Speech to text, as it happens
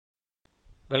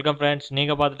Welcome friends.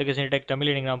 நீங்கள் பார்த்துட்டு இருக்க சினிடெக் தமிழ்.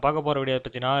 நீங்கள் நான் பார்க்க போகிற வீடியோ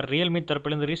பார்த்தீங்கன்னா, ரியல்மி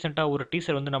தரப்புலேருந்து ரீசெண்டாக ஒரு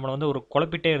டீசர் வந்து நம்மளை வந்து ஒரு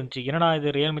குழப்பிட்டே இருந்துச்சு. என்னடா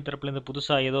இது ரியல்மி தரப்புலேருந்து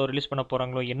புதுசாக ஏதோ ரிலீஸ் பண்ண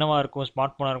போகிறாங்களோ, என்னவா இருக்கும்,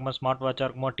 ஸ்மார்ட் ஃபோனாக இருக்குமா, ஸ்மார்ட் வாட்சாக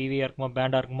இருக்குமா, டிவியாக இருக்குமா,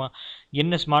 பேண்டாக இருக்குமா,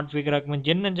 என்ன ஸ்மார்ட் ஃபிகராக இருக்குமா,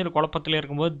 என்னன்னு குழப்பத்திலே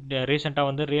இருக்கும்போது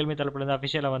ரீசெண்டாக வந்து ரியல்மி தரப்புலேருந்து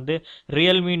அஃபிஷியலாக வந்து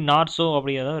ரியல்மி நார்சோ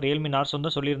அப்படி அதாவது ரியல்மி நார்சோ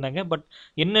தான் சொல்லியிருந்தாங்க. பட்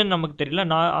என்னன்னு நமக்கு தெரியல.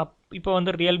 இப்போ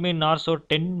வந்து ரியல்மி நார்சோ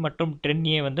 10 மற்றும்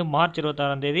 10A வந்து மார்ச்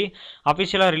 26ஆம் தேதி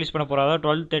அஃபிஷியலாக ரிலீஸ் பண்ண போகிறோம். அதாவது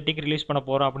 12:30க்கு ரிலீஸ் பண்ண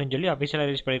போகிறோம் அப்படின்னு சொல்லி அஃபிஷியலாக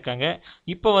ரிலீஸ் பண்ணியிருக்காங்க.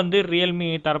 இப்போ வந்து ரியல்மி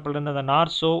தரப்புலேருந்து அந்த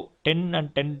நார்சோ 10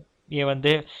 அண்ட் 10A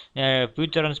வந்து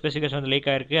ஃபியூச்சர் அண்ட் ஸ்பெசிஃபிகேஷன் வந்து லீக்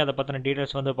ஆயிருக்கு. அதை பற்றின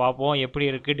டீட்டெயில்ஸ் வந்து பார்ப்போம். எப்படி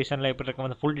இருக்குது, டிசைனில் எப்படி இருக்கு,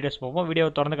 வந்து ஃபுல் டீட்டெயில்ஸ் பார்ப்போம்.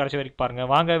 வீடியோவை தொடர்ந்து கடைசி வரைக்கும் பாருங்கள்.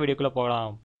 வாங்க வீடியோக்குள்ளே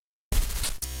போகலாம்.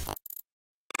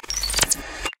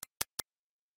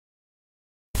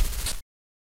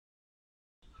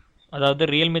 அதாவது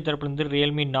ரியல்மி தரப்புலேருந்து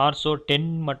ரியல்மி நார்சோ 10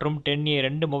 மற்றும் 10A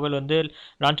ரெண்டு மொபைல் வந்து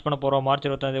லான்ச் பண்ண போகிறோம். மார்ச்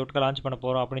 25 லான்ச் பண்ண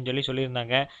போகிறோம் அப்படின்னு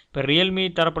சொல்லியிருந்தாங்க. இப்போ ரியல்மி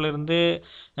தரப்புலேருந்து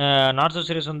நார்சோ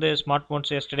சீரிஸ் வந்து ஸ்மார்ட்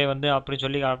ஃபோன்ஸ் எஸ்டர்டே வந்து அப்படி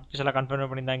சொல்லி அஃபிஷியலாக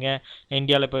கன்ஃபர்ம் பண்ணியிருந்தாங்க.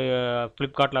 இந்தியாவில் இப்போ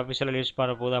ஃப்ளிப்கார்ட்டில் அஃபிஷியலாக ரிலீஸ்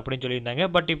பண்ண போகுது அப்படின்னு சொல்லியிருந்தாங்க.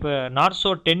 பட் இப்போ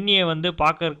நார்சோ 10A வந்து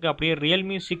பார்க்கறதுக்கு அப்படியே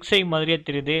ரியல்மி 6i மாதிரியே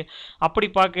தெரியுது. அப்படி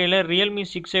பார்க்கையில் ரியல்மி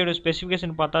 6iயோட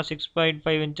ஸ்பெசிஃபிகேஷன் பார்த்தா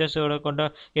 6.5 இன்ச்சஸோட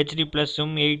கொண்ட HD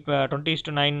 +ம்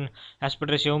 20:9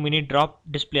 ஆஸ்பெக்ட் ரேஷியோவும் மினி ட்ராப்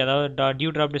டிஸ்பிளே, அதாவது டியூ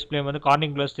ட்ராப் டிஸ்பிளே வந்து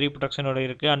கார்னிங் +3 ப்ரொடக்ஷனோட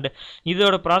இருக்குது. அண்ட்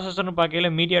இதோட ப்ராசஸர்னு பார்க்கையில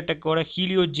மீடியா டெக்கோட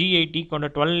ஹீலியோ G80 கொண்ட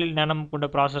 12 nm கொண்ட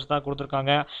ப்ராசஸ் தான்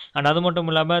கொடுத்துருக்காங்க. அண்ட் அது மட்டும்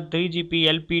இல்லாமல் 3GB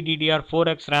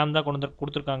LPDDR4X ரேம் தான்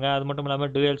கொடுத்துருக்காங்க. அது மட்டும்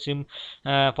இல்லாமல் twelve sim,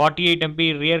 48MP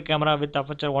rear camera with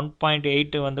aperture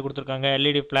 1.8 வந்து கொடுத்துருக்காங்க.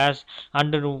 LED ஃப்ளாஷ்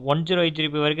அண்ட்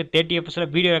 1080p வரைக்கும்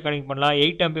 30fps வீடியோ ரெக்கார்டிங் பண்ணலாம்.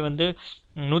 8MP வந்து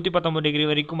 119 டிகிரி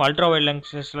வரைக்கும் அல்ட்ரா வைட்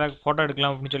லென்ஸில் ஃபோட்டோ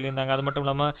எடுக்கலாம் அப்படின்னு சொல்லியிருந்தாங்க. அது மட்டும்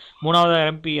இல்லாமல்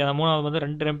மூணாவது வந்து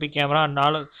 2MP camera,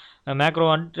 4 macro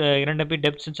and 2MP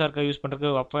depth சென்சாருக்கு use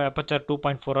பண்ணுறதுக்கு அப்பச்சர்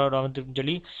 2.4 வந்துன்னு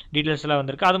சொல்லி டீட்டெயில்ஸ்லாம்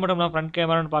வந்திருக்கு. அது மட்டும் இல்லாமல் ஃப்ரண்ட்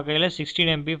கேமரான்னு பார்க்கையில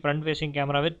 16MP front facing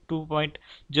camera with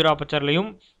 2.0 அப்பச்சர்லையும்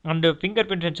and finger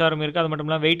print சென்சாரும் இருக்குது. அது மட்டும்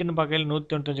இல்லாமல் வெயிட்னு பார்க்கையில்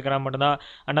 195 கிராம் மட்டும்தான்.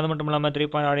 அண்ட் அது மட்டும் இல்லாமல்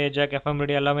 3.0 ஆடியோ ஜாக், FM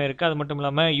ரேடியோ எல்லாமே இருக்குது. அது மட்டும்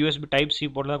இல்லாமல் USB Type C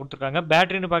போர்ட் தான் கொடுத்துருக்காங்க.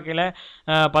 பேட்டரின்னு பார்க்கையில்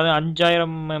 5000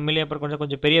 mAh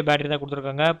கொஞ்சம் பெரிய பேட்டரி தான்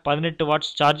கொடுத்துருக்காங்க. 18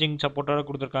 வாட்ஸ் சார்ஜிங் சப்போர்ட்டோட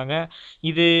கொடுத்துருக்காங்க.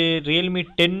 இது ரியல்மி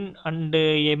 10 அண்டு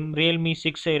ரியல்மி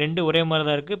 6i ரெண்டு ஒரே மாதிரி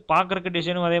தான் இருக்குது. பார்க்குறக்கு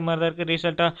டிசைனும் அதே மாதிரி தான் இருக்குது.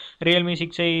 ரீசெண்டாக ரியல்மி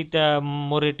 6i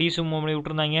ஒரு டீஸும்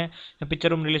விட்டுருந்தாங்க,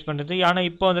 பிக்சரும் ரிலீஸ் பண்ணுறது. ஆனால்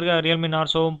இப்போ வந்திருக்க ரியல்மி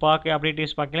நார்சோவும் பார்க்க அப்படியே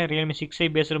டீஸ் பார்க்கல ரியல்மி 6i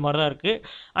பேஸ்டு மாதிரி தான் இருக்குது.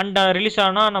 அண்ட் ரிலீஸ்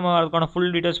ஆனால் நம்ம அதுக்கான ஃபுல்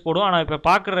டீட்டெயில்ஸ் போடுவோம். ஆனால் இப்போ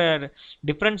பார்க்குற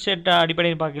டிஃப்ரென்ஷியேட்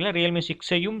அடிப்படையில் பார்க்கல ரியல்மி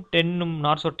 6iயும் 10ம்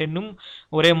நார்சோ 10ம்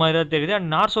ஒரே மாதிரி தான் தெரியுது. அண்ட்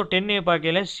நார்சோ 10A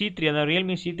பார்க்கல C3, அதாவது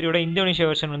ரியல்மி C3யோட இந்தோனேஷியா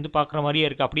வெர்ஷன் வந்து பார்க்குற மாதிரியே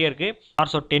இருக்குது, அப்படியே இருக்குது.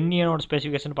 நார்சோ 10Aனோட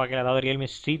ஸ்பெசிஃபிகேஷன் பார்க்கல, அதாவது ரியல்மி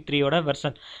C3யோட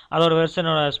வெர்ஷன், அதோட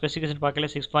வெர்ஷனோட ஸ்பெசிஃபிகேஷன் பார்க்கல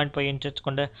 6.5 இன்ச்சஸ்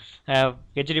கொண்ட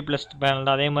HD+ பேனல்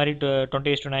தான். அதே மாதிரி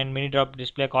 20:9 mini drop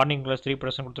display, Corning +3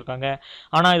 production கொடுத்துருக்காங்க.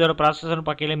 ஆனால் இதோட ப்ராசஸர்னு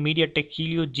பார்க்கல மீடியா டெக்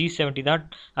ஹீலியோ G70 தான்.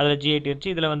 அதில் G80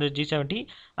 இருந்துச்சு, இதில் வந்து G70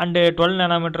 அண்டு 12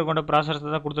 nm கொண்ட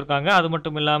ப்ராசஸர் தான் கொடுத்துருக்காங்க. அது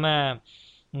மட்டும் இல்லாமல்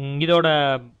இதோட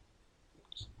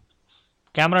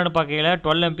கேமரான்னு பார்க்கையில்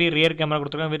 12MP ரியர் கேமரா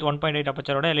கொடுத்துருக்காங்க வித் 1.8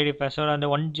 அப்பச்சரோட LED ஃப்ளாஷோட அந்த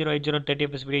 1080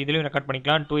 30fps வீடியோ இதுலையும் ரெக்கார்ட்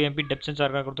பண்ணிக்கலாம். 2MP டெப்த்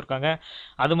சென்சார் கொடுத்துருக்காங்க.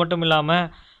 அது மட்டும்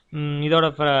இல்லாமல் இதோட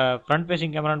ஃப்ரண்ட்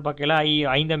ஃபேசிங் கேமரான்னு பார்க்கல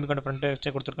 5MP கொண்ட ஃப்ரண்ட்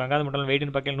ஃபேஸை கொடுத்துருக்காங்க. அது மட்டும் இல்லாமல்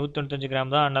வெயிட்னு பார்க்கல 195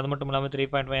 கிராம் தான். அண்ட் அது மட்டும் இல்லாமல்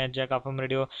 3.5 jack, FM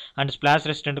radio and splash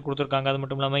resistant கொடுத்துருக்காங்க. அது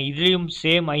மட்டும் இல்லாமல் இதுலேயும்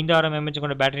சேம் 5000 mAh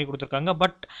கொண்ட பேட்டரி கொடுத்துருக்காங்க.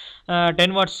 பட்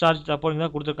 10 வாட்ஸ் சார்ஜ் சப்போர்ட்டிங்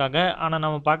தான் கொடுத்துருக்காங்க. ஆனால்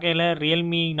நம்ம பார்க்கல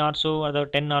ரியல்மி நார்சோ,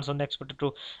 அதாவது 10 நார்சோ வந்து expect to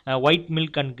white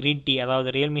milk and green tea,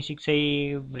 அதாவது ரியல்மி 6i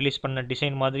ரிலீஸ் பண்ண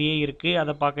டிசைன் மாதிரியே இருக்குது.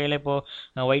 அதை பார்க்கையில்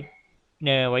இப்போது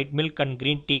white milk and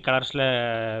green tea கலர்ஸில்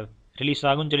ரிலீஸ்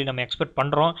ஆகும்னு சொல்லி நம்ம எக்ஸ்பெக்ட்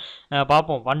பண்ணுறோம்.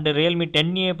 பார்ப்போம். அண்டு ரியல்மி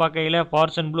 10A பார்க்கையில்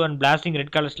ஃபார்சன் ப்ளூ அண்ட் பிளாஸ்டிங்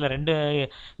ரெட் கலர்ஸில் ரெண்டு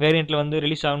வேரியண்ட்டில் வந்து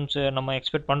ரிலீஸ் ஆகும்னு நம்ம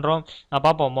எக்ஸ்பெக்ட் பண்ணுறோம்.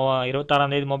 பார்ப்போம்.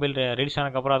 26ஆம் தேதி மொபைல் ரிலீஸ்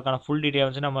ஆனதுக்கப்புறம் அதுக்கான ஃபுல் டீட்டெயில்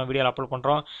வந்து நம்ம வீடியோவில் அப்லோட்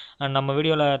பண்ணுறோம். நம்ம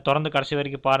வீடியோவில் தொடர்ந்து கடைசி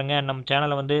வரைக்கும் பாருங்கள். நம்ம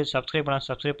சேனலை வந்து சப்ஸ்கிரைப்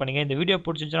பண்ணுங்கள். இந்த வீடியோ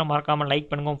பிடிச்சிருந்துச்சுன்னா மறக்காமல் லைக்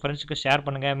பண்ணுங்கள், உங்கள் ஃப்ரெண்ட்ஸுக்கு ஷேர்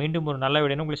பண்ணுங்கள். மீண்டும் ஒரு நல்ல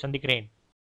வீடியோ உங்களை சந்திக்கிறேன்.